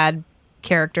like the bad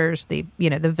characters, the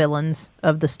villains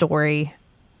of the story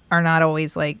are not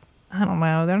always like, I don't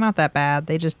know, they're not that bad.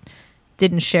 They just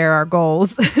didn't share our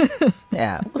goals.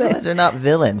 Yeah, well, sometimes they're not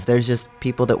villains. They're just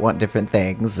people that want different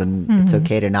things, and it's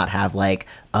okay to not have like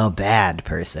a bad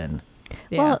person.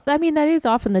 Yeah. Well, I mean, that is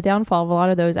often the downfall of a lot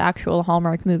of those actual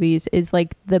Hallmark movies is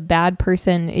like the bad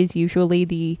person is usually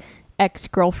the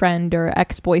ex-girlfriend or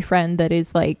ex-boyfriend that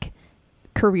is like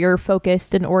career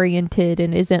focused and oriented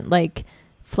and isn't like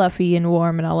fluffy and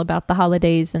warm and all about the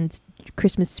holidays and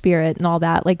Christmas spirit and all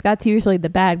that. Like that's usually the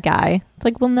bad guy. It's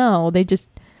like, well, no, they just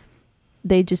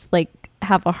like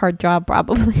have a hard job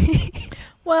probably.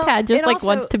 Well, Tad just it like also-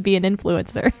 wants to be an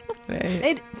influencer.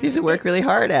 It seems to work really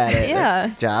hard at it. Yeah. That's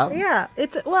his job. Yeah,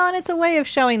 and it's a way of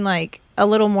showing like a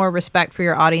little more respect for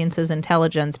your audience's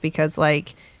intelligence, because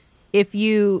like if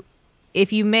you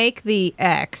make the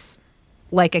ex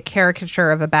like a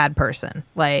caricature of a bad person,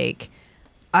 like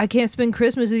I can't spend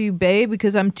Christmas with you, babe,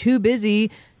 because I'm too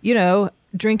busy,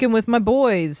 drinking with my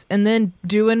boys and then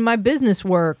doing my business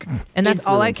work, and that's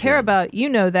all I care Influencing. about. You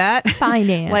know that.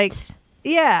 Finance. Like,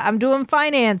 yeah, I'm doing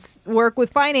finance work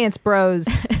with finance bros.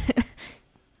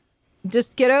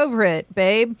 Just get over it,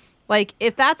 babe. Like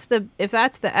if that's the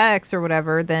ex or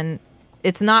whatever, then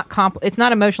it's not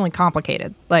emotionally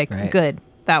complicated. Like Right. good.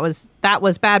 That was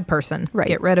bad person. Right.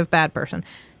 Get rid of bad person.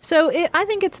 So I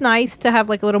think it's nice to have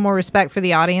like a little more respect for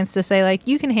the audience to say like,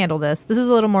 you can handle this. This is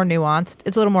a little more nuanced.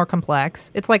 It's a little more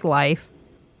complex. It's like life.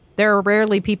 There are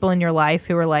rarely people in your life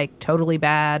who are like totally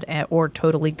bad or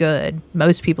totally good.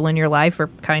 Most people in your life are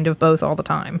kind of both all the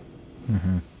time.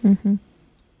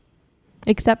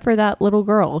 Except for that little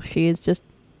girl. She is just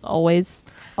always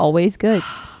good.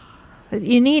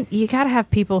 You got to have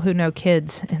people who know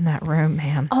kids in that room,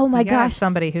 man. Oh my You gotta have gosh.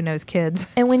 somebody who knows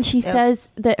kids. And when she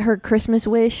says that her Christmas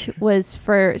wish was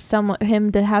for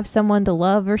him to have someone to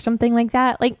love or something like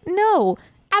that, like, no,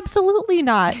 absolutely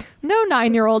not. No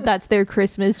 9-year-old, that's their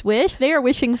Christmas wish. They are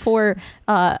wishing for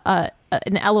an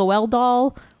LOL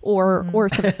doll or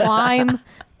some slime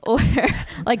or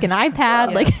like an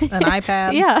iPad. Like An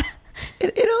iPad. Yeah.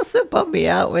 It also bummed me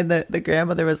out when the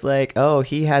grandmother was like, "Oh,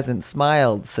 he hasn't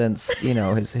smiled since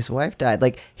his wife died."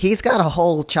 Like he's got a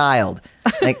whole child.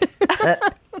 Like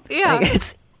Yeah.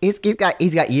 like, he's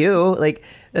got you. Like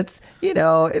that's it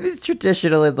is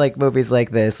traditional in like movies like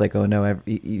this. Like, oh no,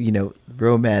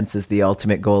 romance is the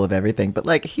ultimate goal of everything. But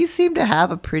like he seemed to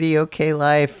have a pretty okay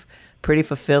life, pretty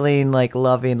fulfilling, like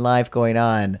loving life going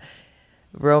on.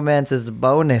 Romance is a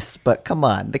bonus, but come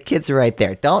on, the kid's right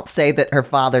there. Don't say that her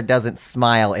father doesn't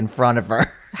smile in front of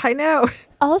her. I know.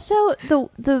 Also,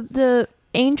 the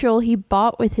angel he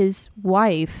bought with his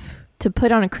wife to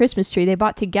put on a Christmas tree, they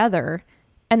bought together,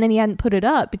 and then he hadn't put it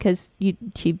up because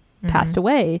she passed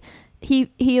away. He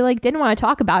like didn't want to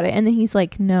talk about it, and then he's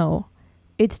like, "No,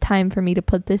 it's time for me to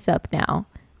put this up now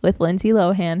with Lindsay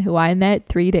Lohan, who I met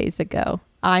 3 days ago.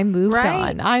 I moved Right.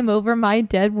 on. I'm over my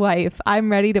dead wife.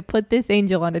 I'm ready to put this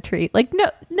angel on a tree." Like,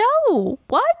 no,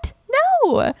 what?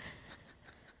 No.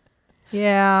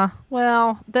 Yeah.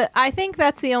 Well, I think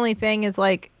that's the only thing is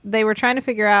like they were trying to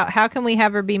figure out how can we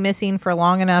have her be missing for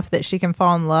long enough that she can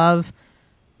fall in love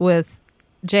with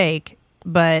Jake,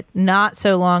 but not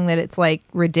so long that it's like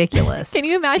ridiculous. Can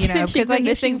you imagine if she's because like been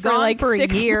if missing she's for gone like for a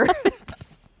 6 year.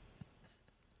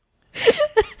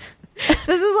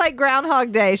 This is like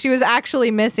Groundhog Day. She was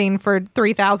actually missing for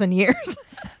 3,000 years.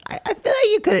 I feel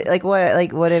like you could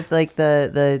what if like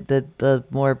the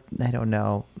more, I don't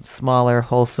know, smaller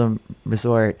wholesome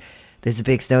resort, there's a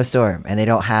big snowstorm and they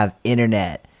don't have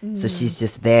internet, so she's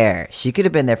just there. She could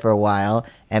have been there for a while,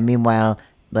 and meanwhile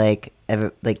like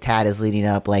Tad is leading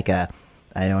up like a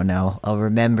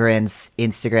remembrance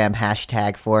Instagram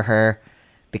hashtag for her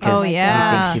because Oh,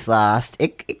 yeah. he thinks she's lost. You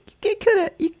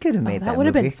could have made that would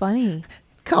have movie. been funny.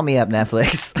 Call me up,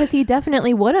 Netflix. Because he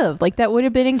definitely would have. Like, that would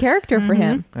have been in character for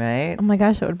him. Right? Oh my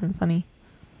gosh, that would have been funny.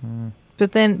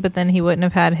 But then he wouldn't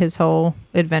have had his whole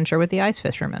adventure with the ice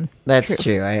fisherman. That's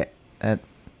true. I just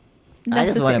wanted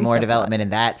Necessary more subplot. development in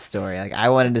that story. Like I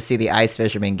wanted to see the ice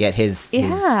fisherman get his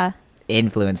Yeah.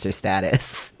 influencer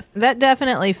status. That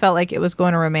definitely felt like it was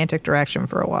going a romantic direction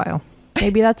for a while.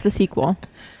 Maybe that's the sequel.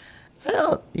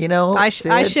 Well, you know, I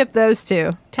Sid, ship those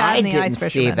two. Tad I and the didn't Ice see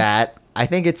Fisherman. that. I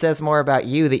think it says more about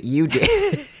you that you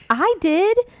did. I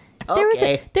did.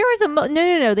 Okay. There was a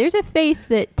no. There's a face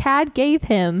that Tad gave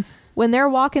him when they're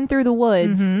walking through the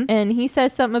woods, and he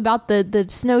says something about the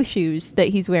snowshoes that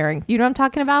he's wearing. You know what I'm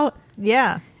talking about?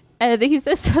 Yeah. And he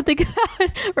says something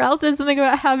about, Ralph says something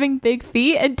about having big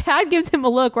feet, and Tad gives him a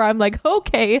look where I'm like,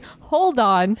 okay, hold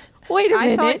on. Wait a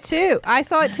minute. I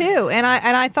saw it too. And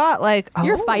I thought like, oh,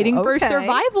 you're fighting for okay.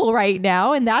 survival right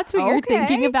now, and that's what you're Okay.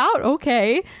 thinking about?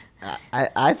 Okay.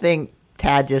 I think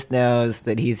Tad just knows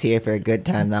that he's here for a good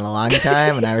time, not a long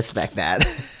time, and I respect that.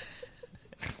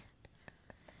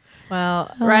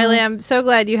 Well, Riley, I'm so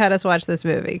glad you had us watch this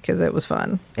movie because it was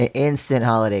fun. An instant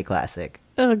holiday classic.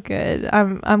 Oh, good.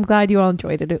 I'm glad you all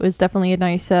enjoyed it. It was definitely a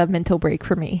nice mental break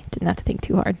for me. Didn't have to think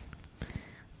too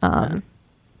hard.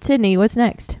 Sydney, what's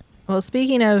next? Well,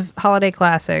 speaking of holiday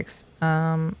classics,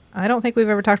 I don't think we've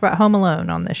ever talked about Home Alone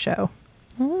on this show.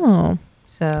 Oh,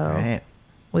 So Right.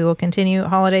 we will continue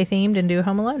holiday themed and do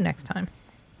Home Alone next time.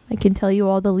 I can tell you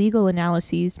all the legal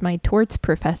analyses my torts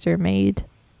professor made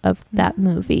of that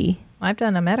movie. I've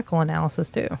done a medical analysis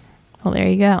too. Well, there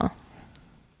you go.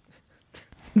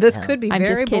 This could be I'm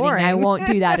very just kidding. boring. I won't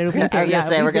do that. It'll be I was going to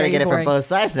say, we're going to get it from both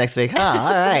sides next week. Huh?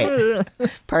 All right.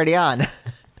 Party on.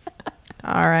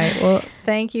 All right. Well,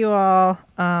 thank you all.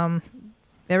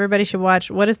 Everybody should watch.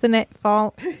 What is the name?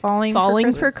 Falling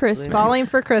for Christmas. Falling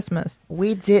for Christmas.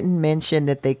 We didn't mention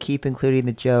that they keep including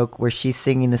the joke where she's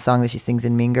singing the song that she sings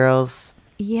in Mean Girls.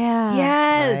 Yeah.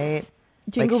 Yes.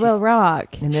 Jingle Like Bell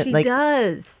Rock. And that, She like,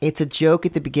 does. it's a joke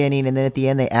at the beginning, and then at the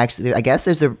end, they actually, I guess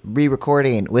there's a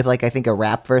re-recording with, like, I think a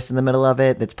rap verse in the middle of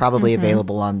it that's probably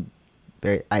available on,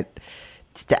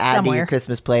 just to add to Somewhere. your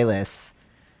Christmas playlist.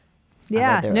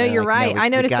 Yeah. No, you're right. I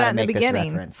noticed that in the Make this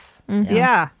beginning. reference.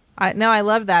 Yeah. I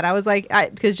love that. I was like,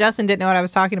 because Justin didn't know what I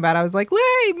was talking about. I was like,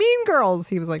 "Hey, Mean Girls."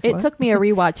 He was like, It what? took me a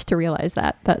rewatch to realize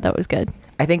that was good.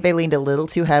 I think they leaned a little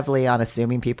too heavily on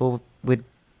assuming people would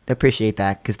appreciate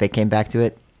that because they came back to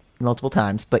it multiple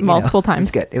times. But Multiple times. It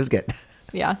was good. It was good.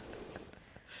 Yeah.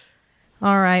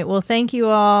 All right. Well, thank you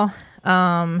all.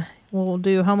 We'll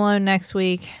do Home Alone next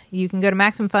week. You can go to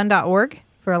MaximumFun.org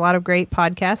for a lot of great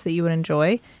podcasts that you would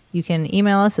enjoy. You can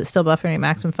email us at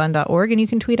stillbuffering@MaximumFun.org, and you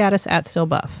can tweet at us at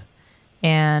stillbuff.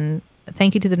 And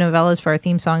thank you to the Novellas for our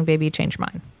theme song, Baby You Changed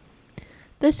Mine.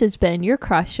 This has been your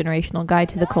cross-generational guide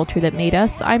to the culture that made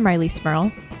us. I'm Riley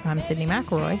Smurl. I'm Sydney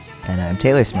McElroy. And I'm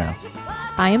Taylor Smell.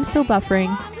 I am still buffering.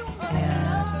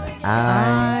 And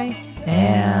I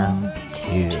am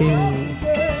too.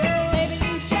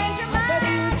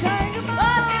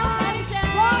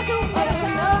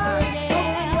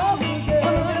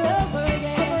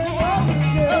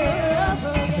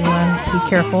 Everyone, be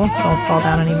careful. Don't fall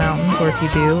down any mountains, or if you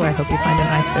do, I hope you find an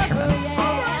ice fisherman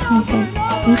Oh, thanks.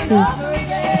 Me too.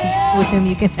 with whom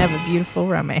you can have a beautiful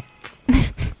romance.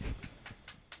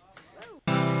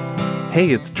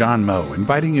 Hey, it's John Moe,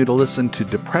 inviting you to listen to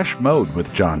Depresh Mode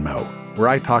with John Moe, where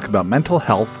I talk about mental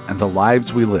health and the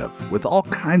lives we live with all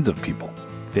kinds of people.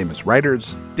 Famous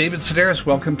writers. David Sedaris,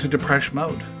 welcome to Depresh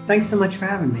Mode. Thanks so much for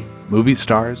having me. Movie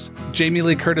stars. Jamie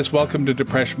Lee Curtis, welcome to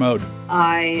Depresh Mode.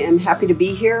 I am happy to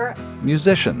be here.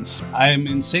 Musicians. I am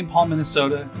in St. Paul,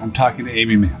 Minnesota. I'm talking to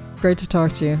Amy Mann. Great to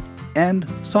talk to you. And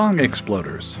song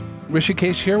exploders.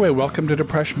 Rishikesh Hirway, welcome to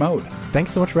Depresh Mode.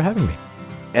 Thanks so much for having me.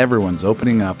 Everyone's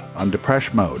opening up on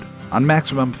Depresh Mode on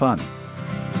Maximum Fun.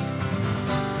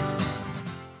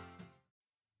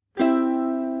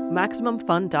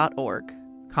 MaximumFun.org.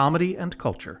 Comedy and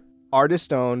culture.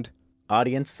 Artist owned.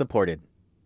 Audience supported.